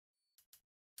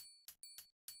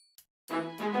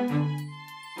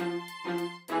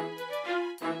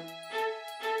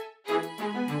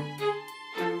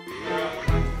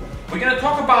going to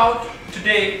talk about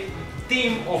today,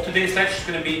 theme of today's lecture is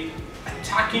going to be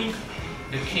attacking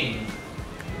the king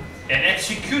and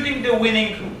executing the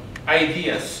winning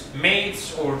ideas,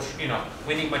 mates, or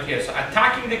winning materials. So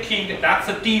attacking the king, that's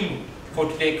the theme for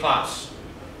today's class.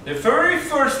 The very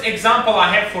first example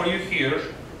I have for you here,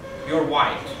 you're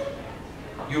white.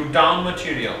 You're down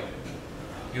material.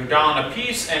 You're down a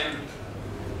piece and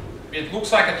it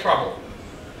looks like a trouble.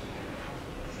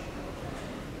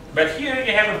 But here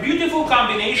you have a beautiful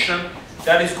combination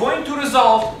that is going to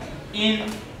result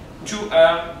into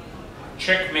a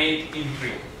checkmate in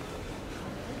 3.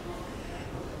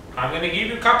 I'm going to give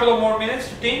you a couple of more minutes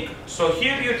to think. So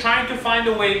here you're trying to find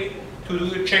a way to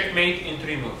do a checkmate in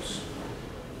 3 moves.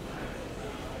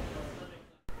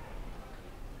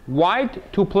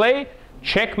 White to play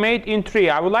checkmate in 3.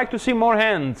 I would like to see more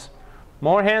hands.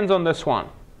 More hands on this one.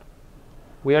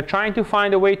 We are trying to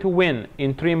find a way to win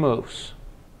in 3 moves.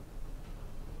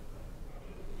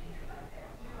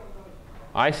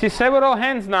 I see several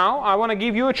hands now. I want to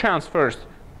give you a chance first.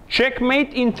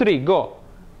 Checkmate in 3. Go.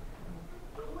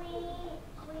 Queen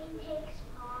takes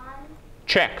pawn.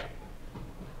 Check.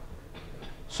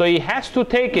 So he has to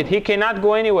take it. He cannot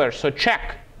go anywhere. So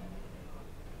check.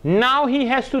 Now he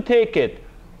has to take it.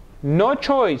 No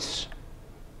choice.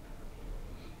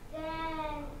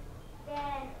 Then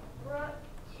rook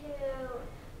to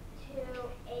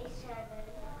a7.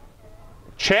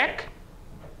 Check.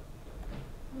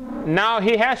 Now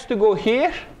he has to go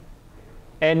here.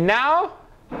 And now?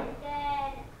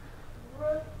 Then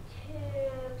rook to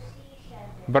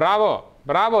c7. Bravo.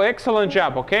 Bravo. Excellent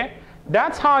job. Okay?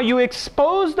 That's how you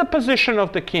expose the position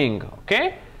of the king.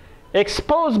 Okay?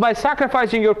 Expose by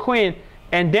sacrificing your queen.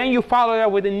 And then you follow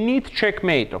that with a neat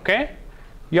checkmate. Okay?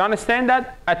 You understand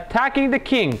that? Attacking the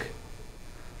king.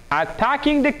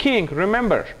 Attacking the king.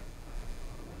 Remember.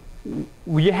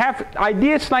 You have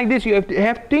ideas like this. You have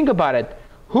to think about it.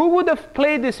 Who would have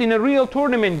played this in a real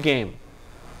tournament game?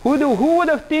 Who would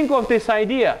have think of this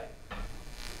idea?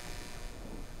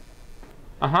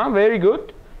 Very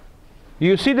good.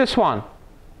 You see this one?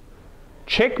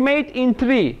 Checkmate in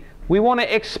 3. We want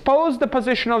to expose the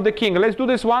position of the king. Let's do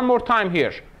this one more time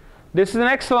here. This is an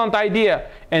excellent idea.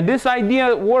 And this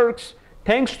idea works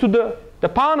thanks to the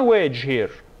pawn wedge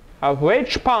here. A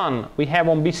wedge pawn we have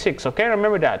on b6. Okay,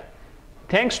 remember that.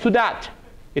 Thanks to that,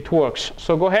 it works.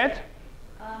 So go ahead.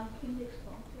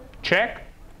 Check.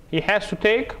 He has to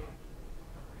take.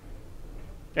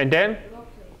 And then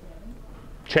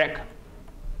check.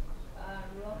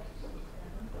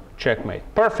 Checkmate.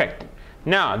 Perfect.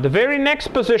 Now, the very next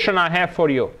position I have for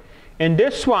you. In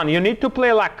this one, you need to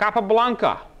play like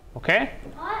Capablanca. Okay?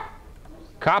 What?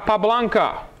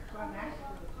 Capablanca.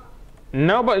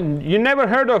 No, but you never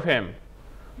heard of him.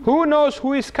 Who knows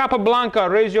who is Capablanca?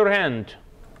 Raise your hand.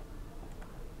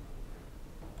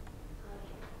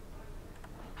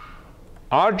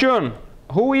 Arjun,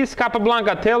 who is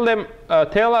Capablanca?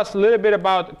 Tell us a little bit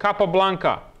about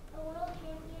Capablanca. A world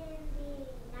champion in the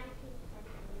 19th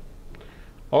century.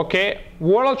 Okay,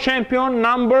 world champion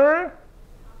number?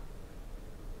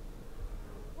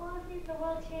 Well, if he's the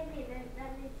world champion, then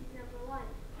that means he's number 1.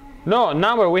 No,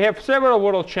 number. We have several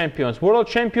world champions. World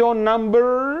champion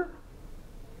number?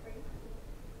 3.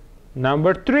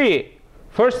 Number 3.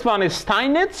 First one is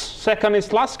Steinitz. Second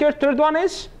is Lasker. Third one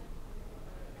is?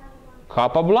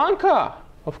 Capablanca,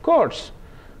 of course.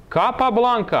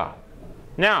 Capablanca.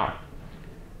 Now,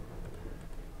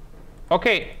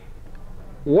 okay,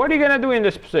 what are you going to do in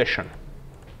this position?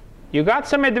 You got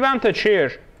some advantage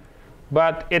here,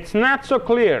 but it's not so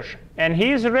clear. And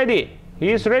he's ready.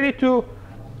 He's ready to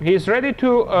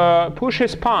push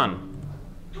his pawn.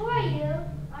 Who are you?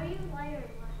 Are you white or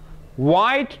black?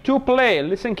 White to play.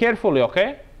 Listen carefully,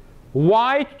 okay?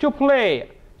 White to play.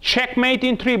 Checkmate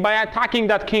in 3 by attacking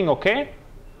that king, okay?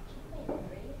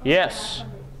 Yes.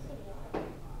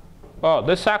 Oh,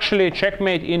 this is actually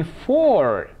checkmate in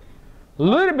 4. A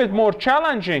little bit more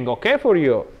challenging, okay, for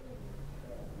you.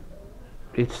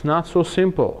 It's not so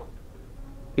simple.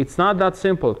 It's not that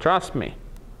simple, trust me.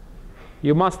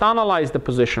 You must analyze the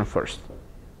position first.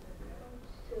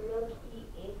 So rook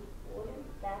e8,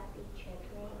 wouldn't that be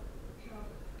checkmate?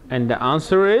 And the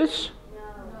answer is? No.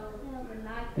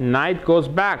 Knight goes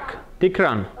back.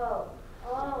 Tikran.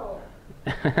 Oh.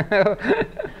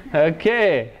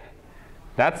 Okay.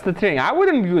 That's the thing. I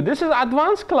wouldn't do this. Is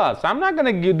advanced class. I'm not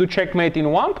going to do checkmate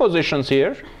in 1 positions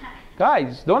here.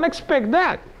 Guys, don't expect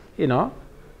that.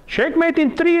 Checkmate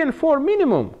in 3 and 4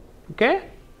 minimum. Okay?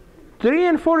 3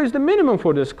 and 4 is the minimum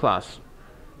for this class.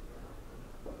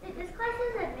 This class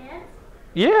is advanced?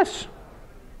 Yes.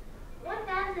 What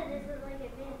facet is it like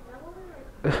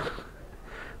advanced?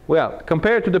 Well,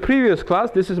 compared to the previous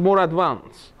class, this is more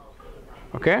advanced.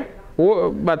 Okay?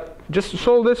 But just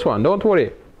solve this one, don't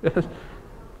worry.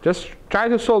 Just try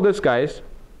to solve this, guys.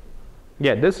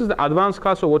 Yeah, this is the advanced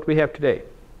class of what we have today.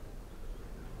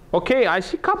 Okay, I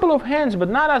see a couple of hands, but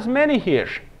not as many here.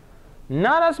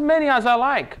 Not as many as I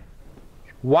like.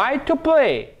 White to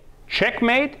play.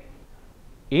 Checkmate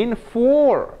in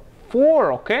 4.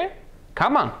 4, okay?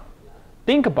 Come on.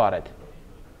 Think about it.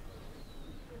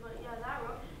 But yeah, that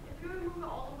rook, if you remove it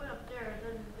all the way up there,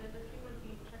 then the king would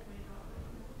be checkmated.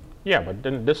 Yeah, but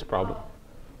then this problem.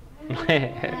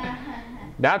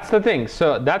 That's the thing.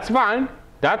 So that's fine.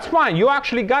 That's fine. You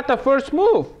actually got the first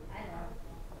move.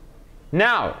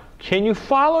 Now, can you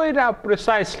follow it up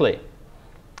precisely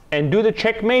and do the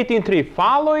checkmate in 3?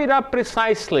 Follow it up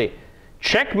precisely.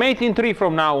 Checkmate in 3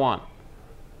 from now on.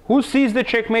 Who sees the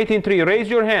checkmate in 3? Raise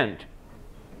your hand.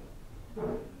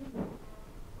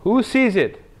 Who sees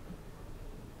it?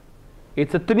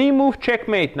 It's a 3-move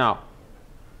checkmate now.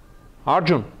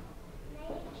 Arjun.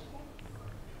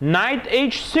 Knight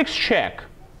h6 check.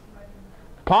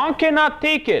 Pawn cannot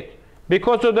take it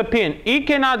because of the pin. He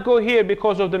cannot go here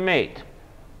because of the mate.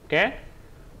 Okay?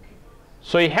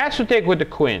 So he has to take with the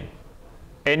queen.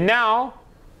 And now,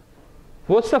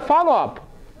 what's the follow-up?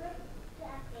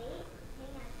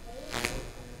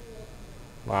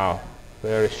 Wow,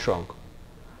 very strong.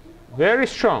 Very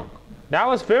strong. That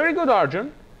was very good,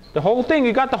 Arjun. The whole thing,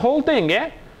 you got the whole thing,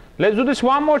 yeah? Let's do this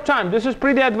one more time. This is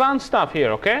pretty advanced stuff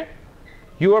here, okay?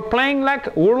 You are playing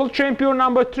like world champion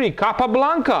number 3,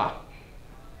 Capablanca.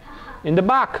 In the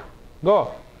back.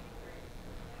 Go.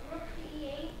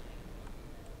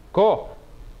 Go.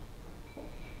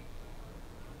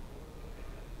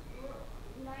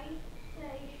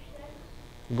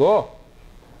 Go.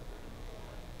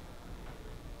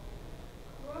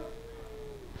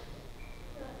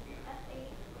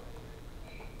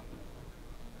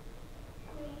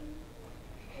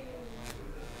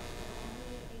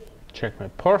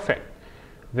 Checkmate. Perfect.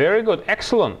 Very good.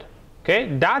 Excellent.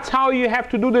 Okay, that's how you have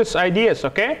to do these ideas.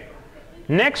 Okay.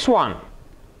 Next one.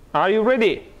 Are you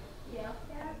ready? Yeah.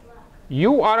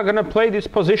 You are going to play this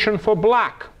position for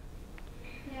black.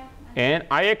 Yeah. And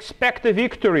I expect a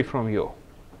victory from you.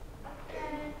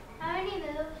 How many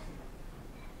moves?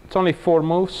 It's only 4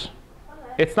 moves.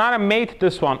 Okay. It's not a mate,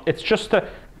 this one. It's just a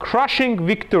crushing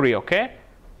victory, okay?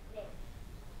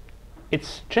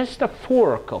 It's just a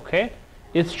fork, okay?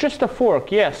 It's just a fork,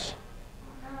 yes.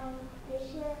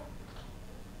 Bishop.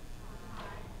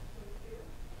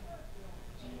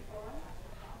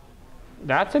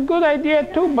 That's a good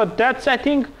idea too, but that's, I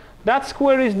think, that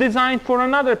square is designed for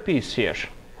another piece here.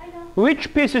 I know.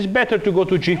 Which piece is better to go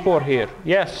to g4 here?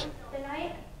 Yes. The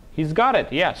knight? He's got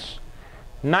it, yes.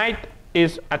 Knight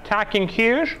is attacking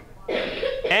here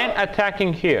and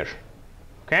attacking here.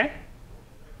 Okay?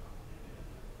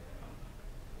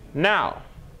 Now,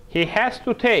 he has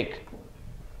to take.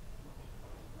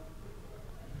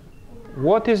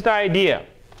 What is the idea?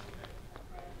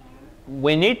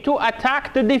 We need to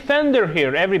attack the defender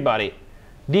here, everybody.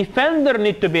 Defender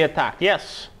need to be attacked,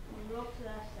 yes. Rook to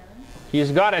f7.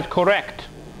 He's got it correct.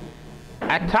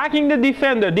 Attacking the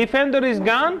defender. Defender is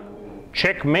gone.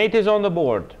 Checkmate is on the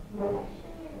board.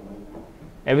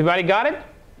 Everybody got it?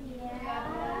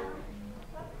 Yeah.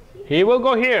 He will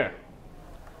go here.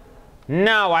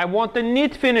 Now I want a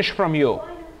neat finish from you.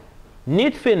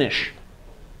 Neat finish.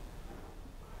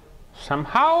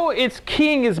 Somehow its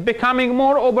king is becoming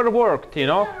more overworked, you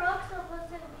know. The rook's supposed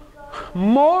to be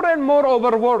going. More and more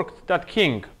overworked, that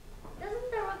king.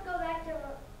 Doesn't the rook go back to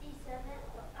rook e7?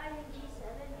 I mean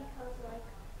g7 because like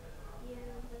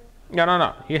you.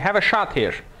 No. You have a shot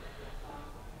here.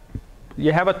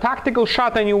 You have a tactical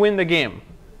shot and you win the game.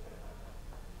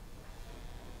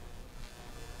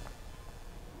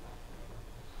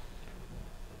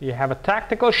 You have a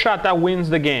tactical shot that wins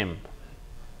the game.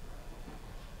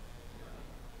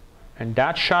 And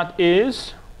that shot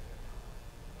is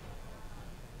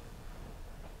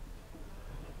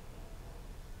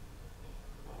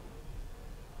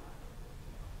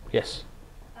yes.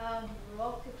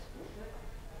 Rook takes bishop.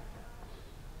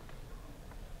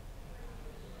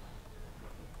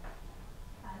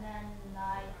 And then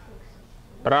knight takes.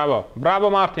 Bravo. Bravo,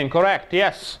 Martin. Correct.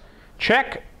 Yes.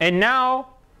 Check. And now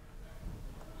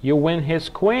you win his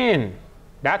queen.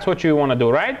 That's what you want to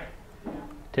do, right?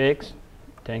 Takes.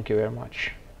 Thank you very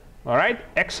much. All right.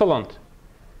 Excellent.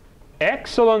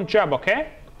 Excellent job,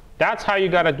 okay? That's how you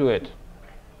got to do it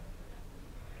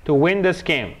to win this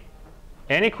game.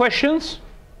 Any questions?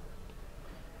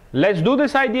 Let's do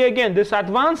this idea again, this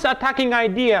advanced attacking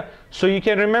idea, so you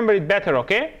can remember it better,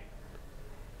 okay?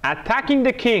 Attacking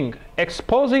the king,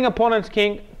 exposing opponent's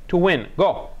king to win.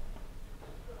 Go.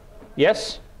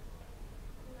 Yes?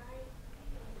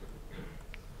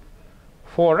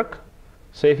 Fork.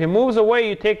 So if he moves away,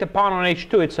 you take the pawn on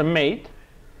h2. It's a mate.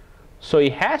 So he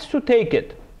has to take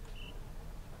it,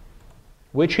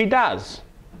 which he does.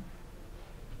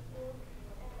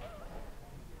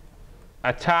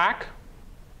 Attack.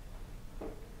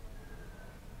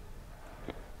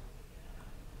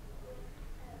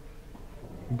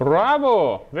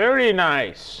 Bravo, very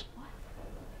nice.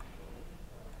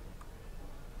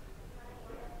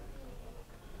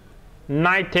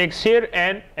 Knight takes here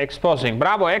and exposing.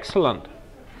 Bravo, excellent.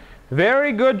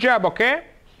 Very good job, okay?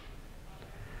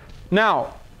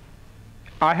 Now,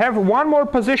 I have one more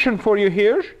position for you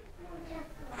here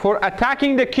for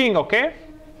attacking the king, okay?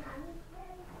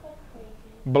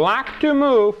 Black to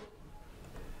move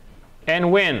and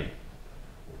win.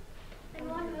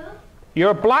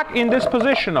 You're black in this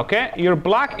position, okay? You're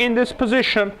black in this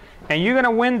position, and you're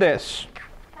gonna win this.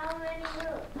 How many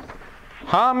moves?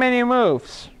 How many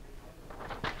moves?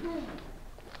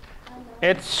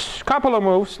 It's a couple of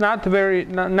moves, not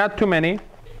too many.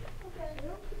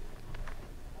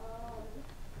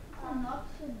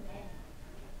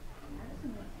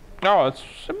 No, it's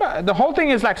the whole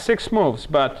thing is like 6 moves,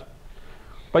 but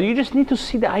you just need to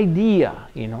see the idea,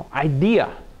 you know, idea.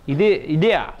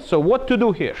 So what to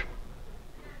do here?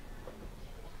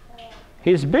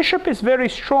 His bishop is very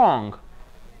strong,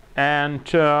 and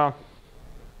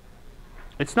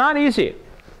it's not easy.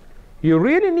 You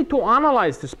really need to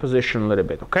analyze this position a little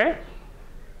bit, okay?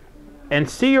 And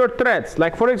see your threats.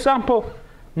 Like, for example,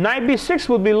 knight b6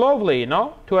 would be lovely, you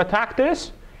know, to attack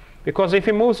this, because if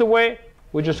he moves away,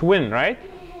 we just win, right?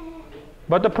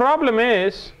 But the problem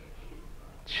is,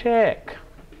 check.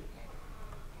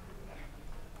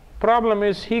 Problem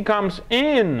is he comes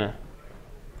in,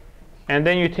 and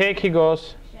then you take, he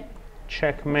goes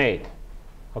checkmate,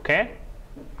 okay?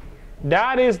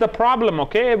 That is the problem,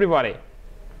 okay, everybody?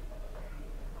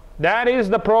 That is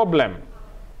the problem.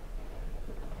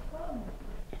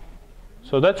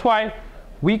 So that's why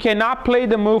we cannot play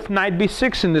the move knight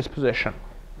b6 in this position.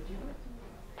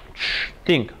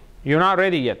 Think. You're not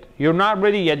ready yet. You're not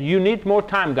ready yet. You need more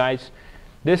time, guys.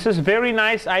 This is very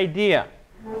nice idea.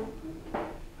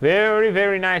 Very,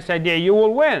 very nice idea. You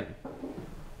will win.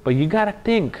 But you gotta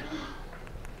think.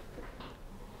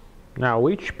 Now,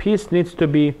 which piece needs to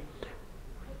be...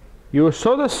 You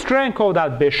saw the strength of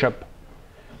that bishop.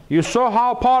 You saw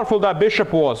how powerful that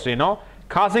bishop was, you know,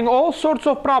 causing all sorts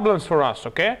of problems for us,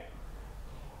 okay?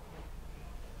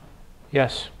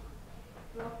 Yes?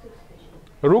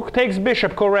 Rook takes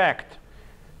bishop, correct.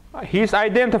 He's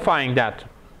identifying that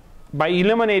by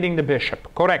eliminating the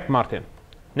bishop. Correct, Martin.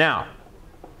 Now,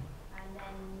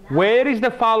 where is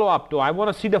the follow-up to? I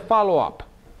want to see the follow-up.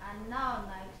 And now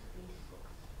knight b6.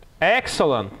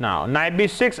 Excellent. Now, knight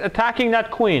b6 attacking that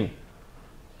queen.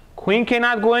 Queen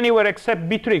cannot go anywhere except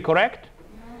b3, correct?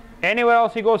 No. Anywhere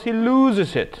else he goes, he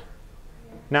loses it.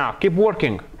 Now, keep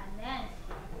working.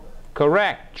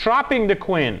 Correct. Trapping the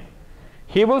queen.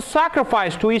 He will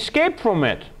sacrifice to escape from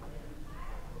it.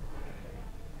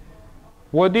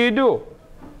 What do you do?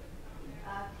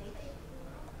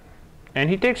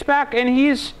 And he takes back, and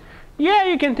he's... Yeah,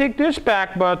 you can take this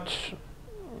back, but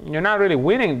you're not really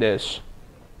winning this.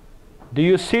 Do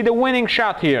you see the winning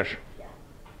shot here?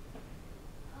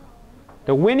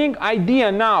 The winning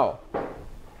idea now.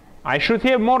 I should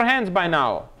have more hands by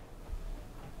now.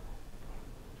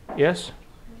 Yes?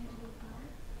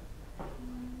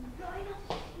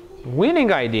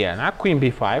 Winning idea, not queen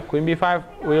b5. Queen b5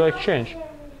 will exchange.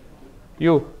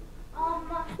 You.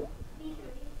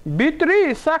 b3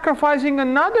 is sacrificing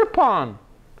another pawn.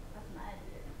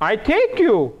 I take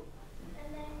you.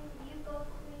 And then you go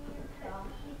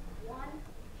queen f1.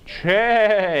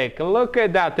 Check. Look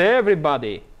at that,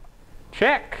 everybody.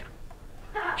 Check.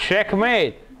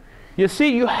 Checkmate. You see,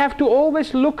 you have to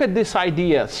always look at these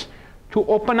ideas to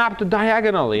open up the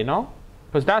diagonal, you know?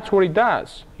 Because that's what it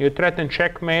does. You threaten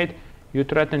checkmate, you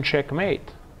threaten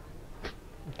checkmate.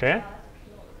 Okay?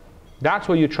 That's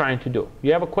what you're trying to do.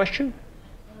 You have a question?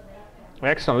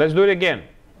 Excellent. Let's do it again.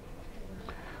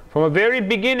 From the very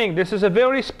beginning, this is a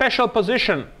very special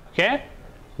position. Okay?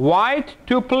 White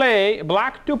to play,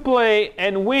 black to play,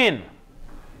 and win.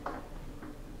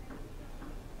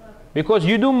 Because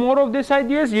you do more of these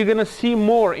ideas, you're going to see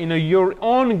more in your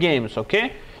own games,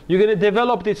 okay? You're going to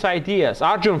develop these ideas.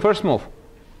 Arjun, first move.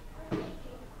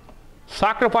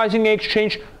 Sacrificing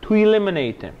exchange to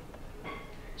eliminate them.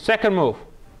 Second move.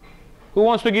 Who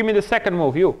wants to give me the second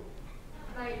move? You.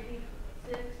 Knight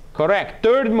b6. Correct.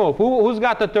 Third move. Who's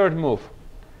got the third move?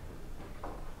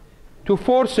 To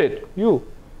force it. You.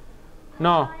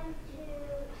 No.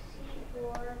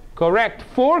 Correct.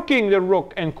 Forking the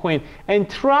rook and queen and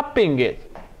trapping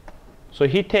it. So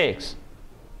he takes.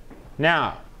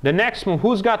 Now, the next move.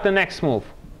 Who's got the next move?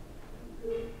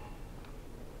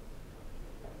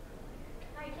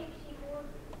 I take C4.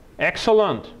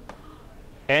 Excellent.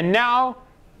 And now,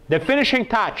 the finishing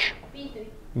touch. B3.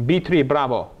 B3,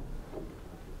 bravo.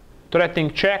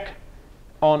 Threatening check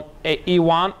on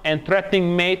E1 and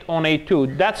threatening mate on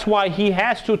A2. That's why he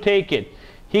has to take it.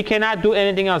 He cannot do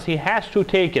anything else. He has to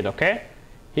take it, okay?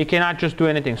 He cannot just do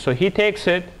anything. So he takes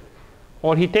it,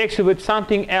 or he takes it with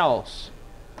something else.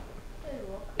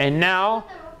 And now,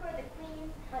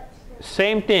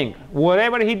 same thing.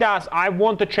 Whatever he does, I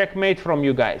want a checkmate from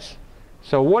you guys.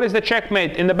 So what is the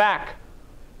checkmate in the back?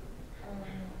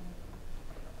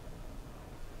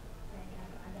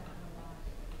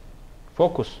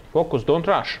 Focus, focus, don't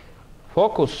rush.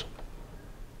 Focus.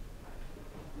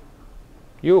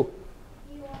 You.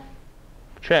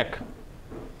 Check.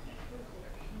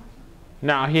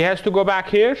 Now he has to go back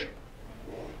here.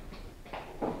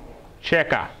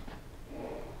 Checker.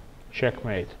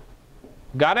 Checkmate.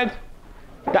 Got it?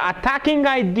 The attacking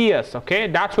ideas, okay?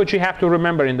 That's what you have to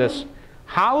remember in this.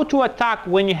 How to attack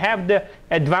when you have the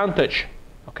advantage,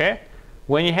 okay?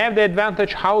 When you have the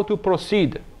advantage, how to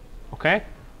proceed, okay?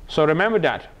 So remember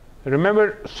that.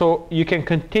 Remember, so you can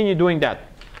continue doing that,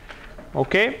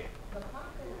 okay?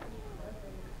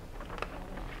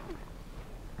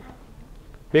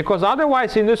 Because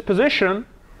otherwise, in this position,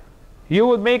 you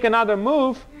would make another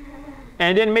move,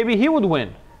 and then maybe he would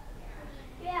win.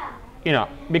 Yeah. You know,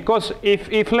 because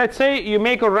if let's say you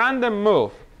make a random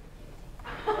move,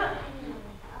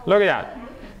 look at that.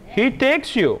 He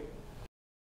takes you.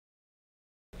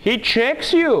 He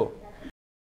checks you.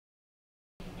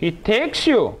 He takes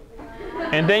you.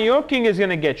 And then your king is going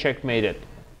to get checkmated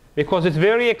because it's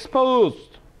very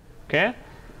exposed. Okay?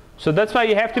 So that's why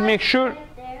you have to make sure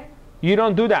you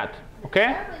don't do that.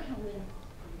 Okay?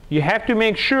 You have to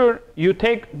make sure you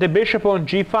take the bishop on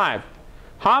g5.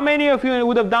 How many of you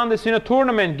would have done this in a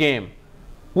tournament game?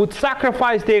 Would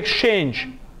sacrifice the exchange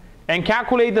and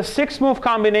calculate the 6-move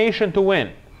combination to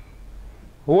win?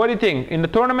 What do you think? In the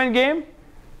tournament game?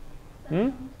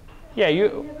 Yeah,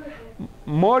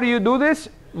 more you do this,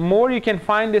 more you can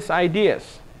find these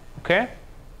ideas. Okay?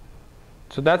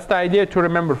 So that's the idea to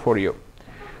remember for you.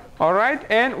 All right,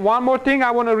 and one more thing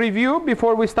I want to review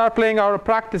before we start playing our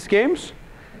practice games.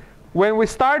 When we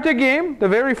start a game, the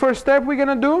very first step we're going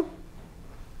to do,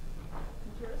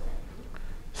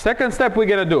 second step we're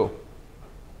going to do,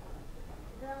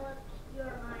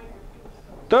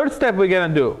 third step we're going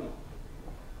to do,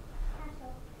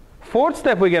 fourth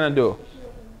step we're going to do,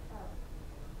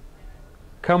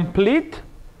 complete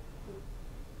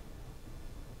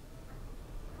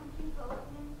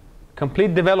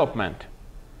development.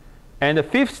 And the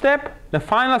fifth step, the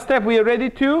final step, we are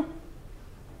ready to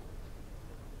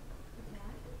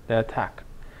the attack.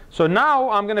 So now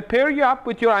I'm going to pair you up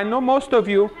with your, I know most of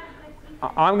you,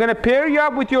 I'm going to pair you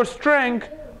up with your strength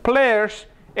players,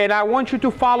 and I want you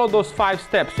to follow those 5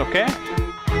 steps, okay?